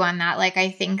feel you on that. Like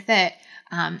I think that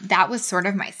that was sort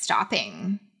of my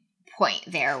stopping point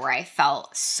there, where I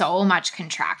felt so much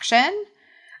contraction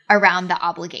around the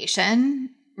obligation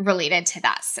related to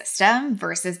that system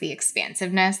versus the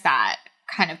expansiveness that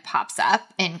kind of pops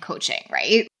up in coaching,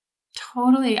 right?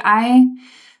 Totally. I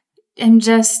am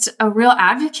just a real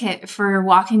advocate for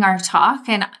walking our talk.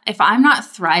 And if I'm not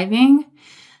thriving,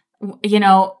 you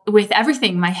know, with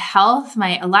everything, my health,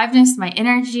 my aliveness, my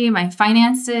energy, my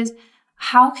finances,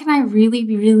 how can I really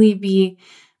be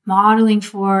modeling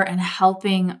for and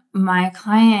helping my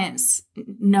clients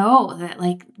know that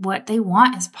like what they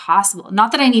want is possible?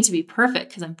 Not that I need to be perfect,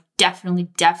 because I'm definitely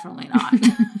not.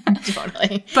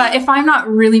 Totally. But if I'm not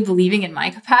really believing in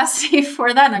my capacity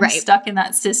for that, and I'm stuck in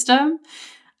that system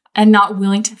and not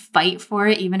willing to fight for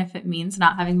it, even if it means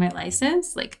not having my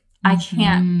license, like I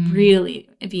can't really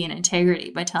be in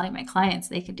integrity by telling my clients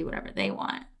they can do whatever they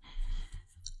want.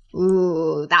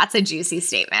 Ooh, that's a juicy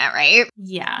statement, right?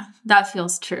 Yeah, that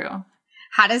feels true.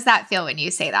 How does that feel when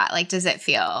you say that? Like, does it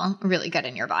feel really good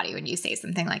in your body when you say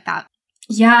something like that?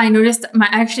 Yeah, I noticed I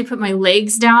actually put my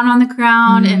legs down on the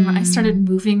ground and I started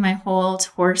moving my whole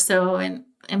torso and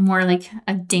more like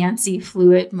a dancey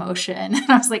fluid motion. And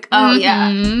I was like, oh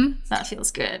yeah, that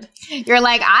feels good. You're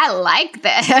like, I like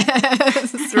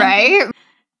this, right?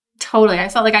 Totally. I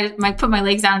felt like I put my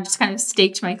legs down and just kind of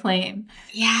staked my claim.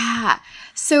 Yeah.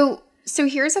 So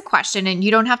here's a question, and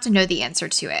you don't have to know the answer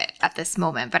to it at this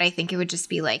moment, but I think it would just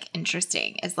be like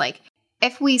interesting, is like,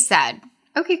 if we said,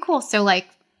 okay, cool. So like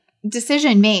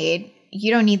decision made,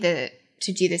 you don't need to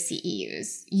do the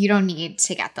CEUs. You don't need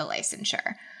to get the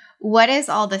licensure. What is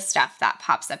all the stuff that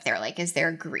pops up there? Like, is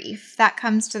there grief that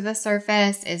comes to the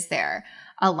surface? Is there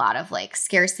a lot of like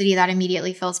scarcity that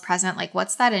immediately feels present? Like,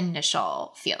 what's that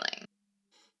initial feeling?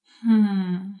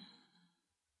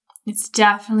 It's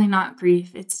definitely not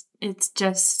grief. It's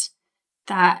just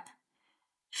that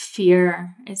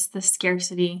fear. It's the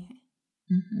scarcity.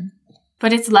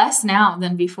 But it's less now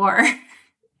than before.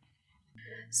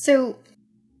 So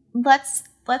let's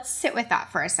sit with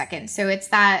that for a second. So it's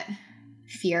that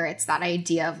fear. It's that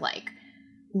idea of like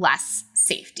less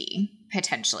safety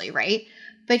potentially, right?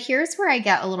 But here's where I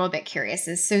get a little bit curious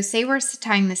is, so say we're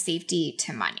tying the safety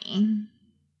to money.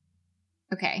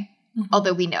 Okay.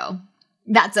 Although we know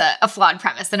that's a flawed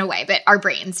premise in a way, but our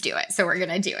brains do it. So we're going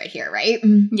to do it here, right?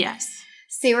 Yes.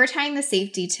 Say we're tying the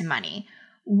safety to money.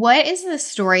 What is the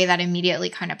story that immediately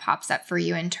kind of pops up for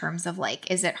you in terms of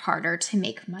like, is it harder to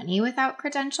make money without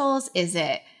credentials? Is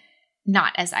it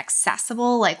not as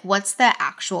accessible? Like, what's the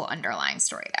actual underlying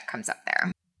story that comes up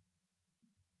there?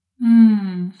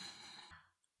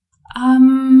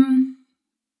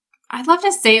 I'd love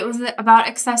to say it was about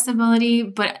accessibility,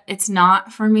 but it's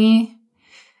not for me.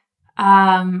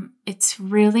 It's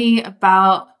really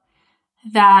about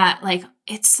that, like,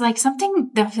 it's like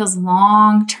something that feels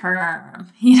long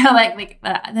term, you know, like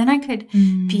then I could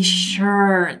be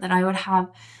sure that I would have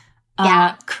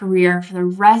a career for the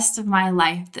rest of my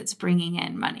life that's bringing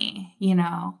in money, you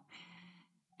know,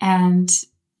 and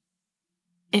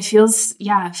it feels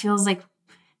like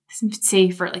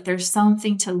safer. Like there's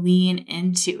something to lean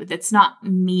into that's not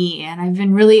me. And I've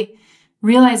been really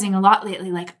realizing a lot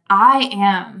lately, like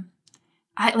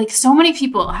like so many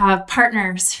people have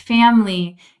partners,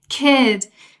 family, kids,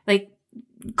 like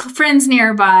friends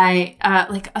nearby,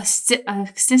 like a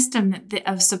system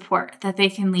of support that they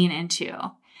can lean into.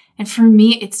 And for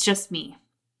me, it's just me,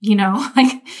 you know,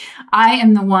 like I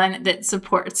am the one that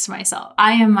supports myself.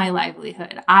 I am my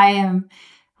livelihood. I am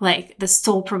like the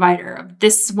sole provider of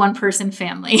this one person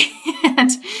family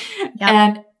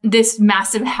and this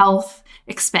massive health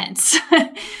expense.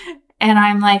 And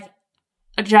I'm like,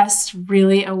 just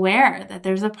really aware that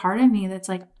there's a part of me that's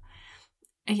like,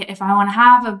 if I want to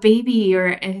have a baby, or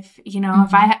if, you know,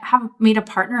 if I have made a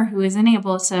partner who isn't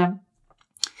able to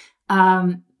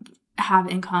have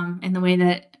income in the way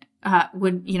that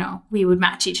would, you know, we would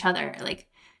match each other, like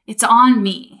it's on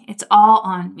me. It's all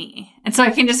on me. And so I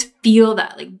can just feel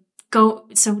that like go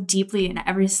so deeply in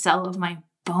every cell of my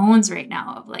bones right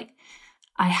now of like,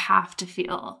 I have to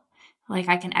feel like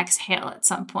I can exhale at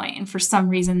some point. And for some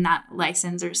reason that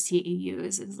license or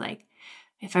CEUs is like,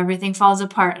 if everything falls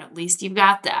apart, at least you've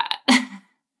got that.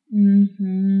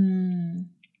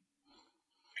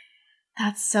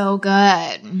 That's so good.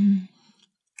 I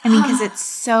mean, because it's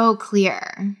so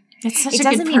clear. It's such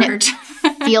a good purge.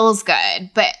 It feels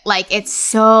good, but like it's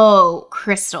so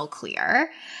crystal clear.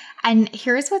 And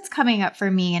here's what's coming up for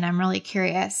me, and I'm really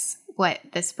curious what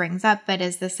this brings up, but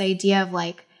is this idea of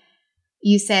like,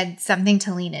 you said something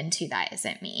to lean into that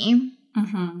isn't me.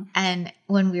 Mm-hmm. And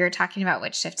when we were talking about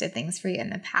what shifted things for you in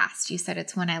the past, you said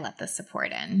it's when I let the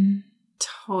support in.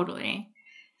 Totally.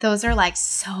 Those are like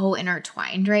so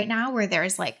intertwined right now, where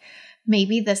there's like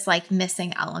maybe this like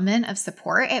missing element of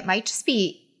support. It might just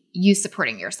be you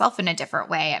supporting yourself in a different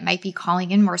way. It might be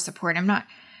calling in more support. I'm not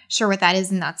sure what that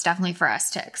is, and that's definitely for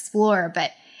us to explore.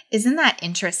 But isn't that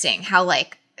interesting how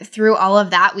like through all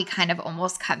of that, we kind of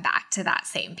almost come back to that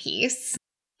same piece?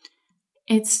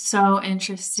 It's so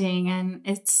interesting, and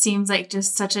it seems like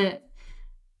just such a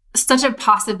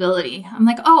possibility. I'm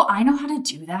like, oh, I know how to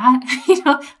do that.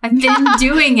 I've been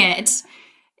doing it,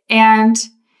 and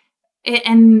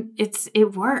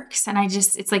it works. And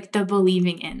it's like the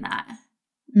believing in that.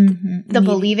 Mm-hmm. The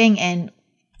believing in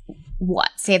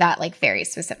what? Say that like very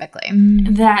specifically.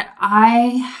 That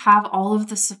I have all of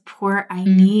the support I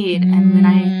need. And when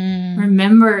I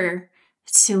remember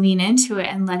to lean into it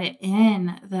and let it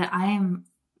in, that I am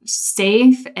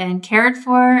safe and cared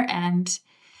for and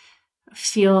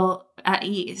feel at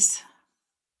ease.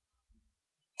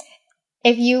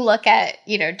 If you look at,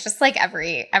 just like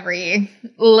every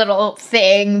little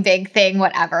thing, big thing,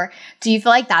 whatever, do you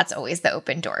feel like that's always the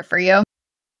open door for you?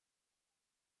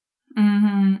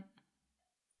 Mm-hmm.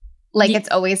 Like it's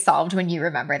always solved when you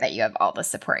remember that you have all the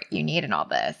support you need and all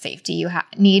the safety you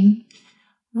need?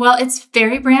 Well, it's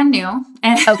very brand new.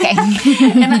 And okay.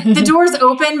 And the door's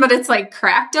open, but it's like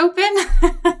cracked open.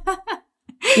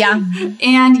 Yeah.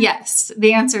 And yes,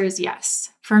 the answer is yes.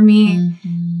 For me,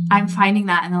 I'm finding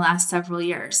that in the last several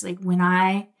years. Like when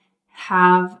I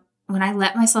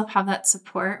let myself have that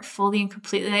support fully and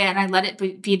completely, and I let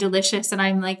it be delicious, and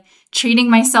I'm like treating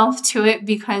myself to it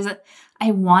because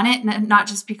I want it, not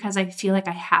just because I feel like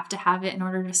I have to have it in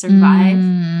order to survive.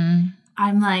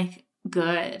 I'm like,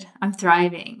 good. I'm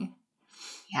thriving.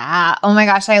 Yeah. Oh my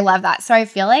gosh, I love that. So I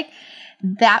feel like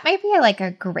that might be like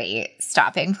a great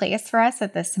stopping place for us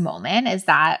at this moment, is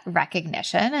that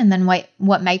recognition. And then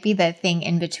what might be the thing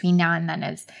in between now and then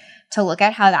is to look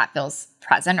at how that feels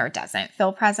present or doesn't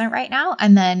feel present right now.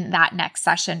 And then that next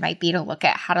session might be to look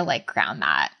at how to like ground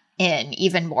that in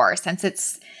even more, since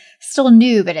it's still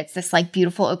new, but it's this like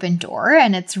beautiful open door,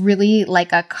 and it's really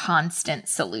like a constant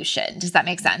solution. Does that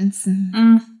make sense?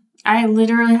 I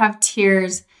literally have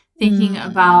tears thinking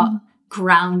about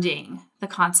grounding the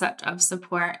concept of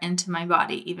support into my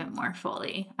body even more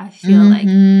fully. I feel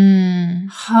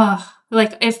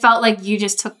like it felt like you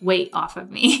just took weight off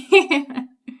of me.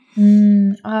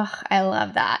 Oh, I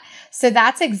love that. So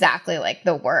that's exactly like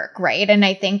the work, right? And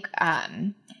I think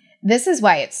this is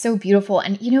why it's so beautiful.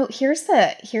 And here's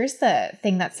the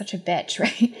thing that's such a bitch,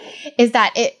 right? Is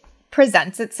that it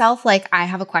presents itself like I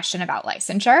have a question about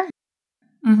licensure.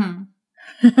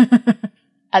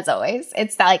 As always,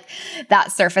 it's like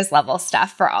that surface level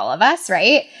stuff for all of us,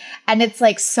 right? And it's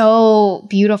like so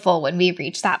beautiful when we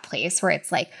reach that place where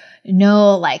it's like,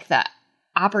 no, like the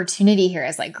opportunity here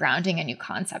is like grounding a new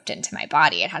concept into my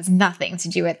body. It has nothing to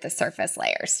do with the surface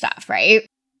layer stuff, right?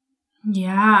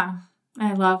 Yeah.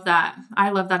 I love that. I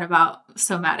love that about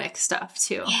somatic stuff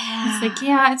too. Yeah. It's like,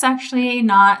 yeah, it's actually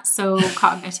not so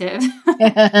cognitive.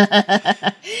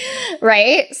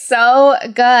 Right? So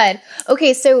good.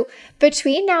 Okay, so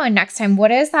between now and next time, what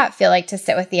does that feel like to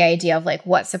sit with the idea of like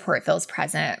what support feels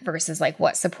present versus like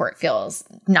what support feels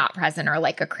not present, or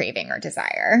like a craving or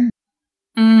desire?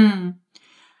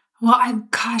 Well, I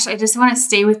just want to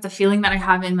stay with the feeling that I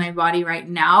have in my body right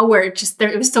now, where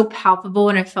it was so palpable,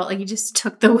 and I felt like you just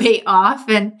took the weight off,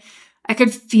 and I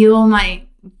could feel my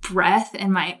breath,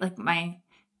 and my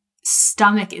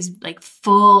stomach is like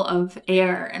full of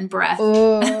air and breath.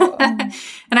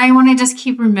 And I want to just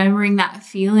keep remembering that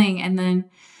feeling, and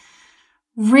then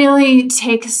really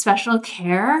take special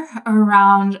care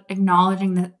around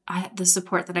acknowledging the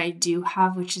support that I do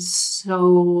have, which is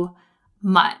so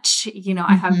much.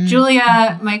 I have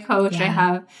Julia, my coach. Yeah. I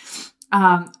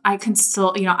have, I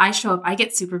consult, I show up, I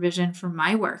get supervision for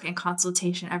my work and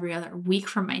consultation every other week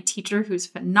from my teacher, who's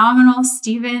phenomenal,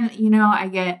 Steven. I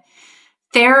get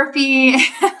therapy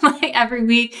like every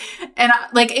week. And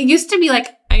it used to be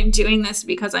like, I'm doing this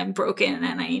because I'm broken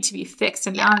and I need to be fixed.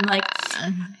 And now I'm like,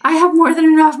 I have more than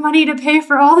enough money to pay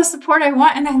for all the support I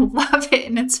want. And I love it.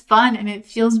 And it's fun and it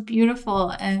feels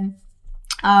beautiful. And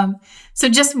so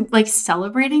just like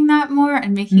celebrating that more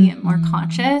and making it more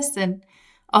conscious, and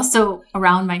also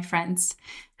around my friends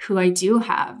who I do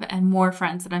have, and more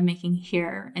friends that I'm making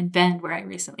here in Bend, where I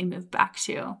recently moved back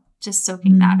to, just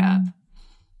soaking that up.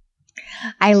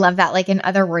 I love that. Like, in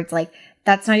other words, like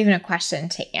that's not even a question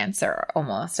to answer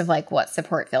almost of like what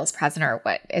support feels present or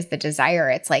what is the desire.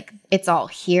 It's like, it's all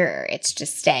here. It's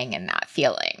just staying in that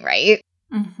feeling, right?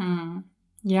 Mm-hmm.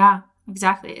 Yeah,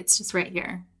 exactly. It's just right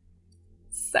here.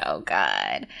 So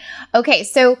good. Okay,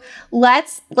 so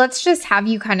let's just have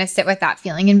you kind of sit with that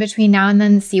feeling in between now and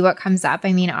then, see what comes up.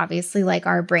 I mean, obviously, like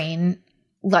our brain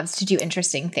loves to do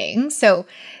interesting things. So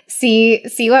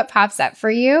see what pops up for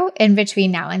you in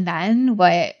between now and then,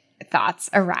 what thoughts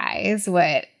arise,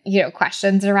 what,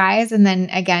 questions arise. And then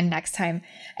again, next time,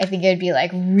 I think it would be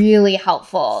like really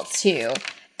helpful to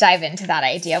dive into that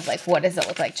idea of like, what does it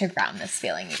look like to ground this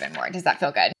feeling even more? Does that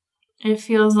feel good? It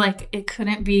feels like it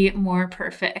couldn't be more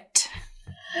perfect.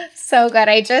 So good.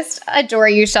 I just adore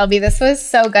you, Shelby. This was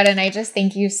so good. And I just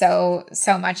thank you so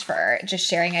much for just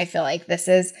sharing. I feel like this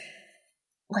is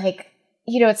like,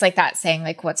 it's like that saying,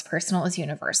 like, what's personal is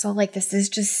universal. Like, this is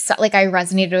just like, I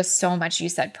resonated with so much you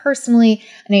said personally.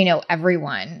 And I know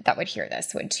everyone that would hear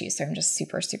this would too. So I'm just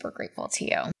super, super grateful to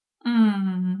you.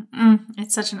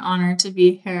 It's such an honor to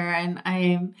be here. And I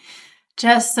am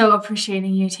just so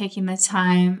appreciating you taking the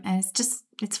time. And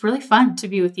it's really fun to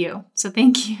be with you. So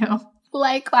thank you.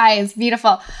 Likewise.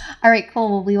 Beautiful. All right, cool.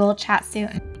 Well, we will chat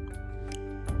soon.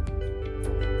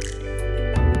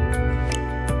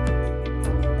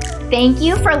 Thank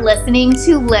you for listening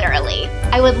to Literally.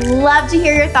 I would love to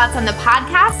hear your thoughts on the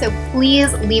podcast, so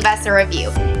please leave us a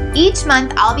review. Each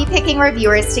month, I'll be picking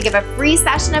reviewers to give a free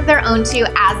session of their own to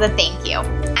as a thank you.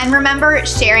 And remember,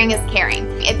 sharing is caring.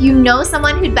 If you know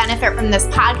someone who'd benefit from this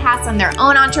podcast on their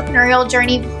own entrepreneurial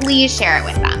journey, please share it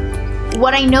with them.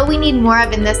 What I know we need more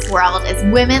of in this world is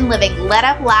women living lit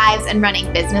up lives and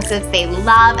running businesses they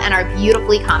love and are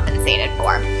beautifully compensated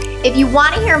for. If you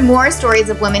want to hear more stories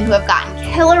of women who have gotten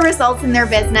killer results in their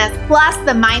business, plus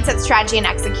the mindset, strategy, and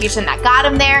execution that got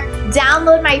them there,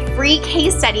 download my free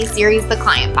case study series, The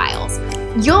Client Files.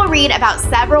 You'll read about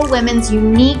several women's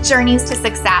unique journeys to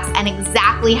success and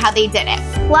exactly how they did it.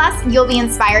 Plus, you'll be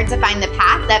inspired to find the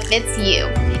path that fits you.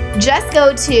 Just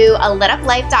go to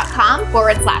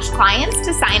alituplife.com/clients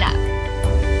to sign up.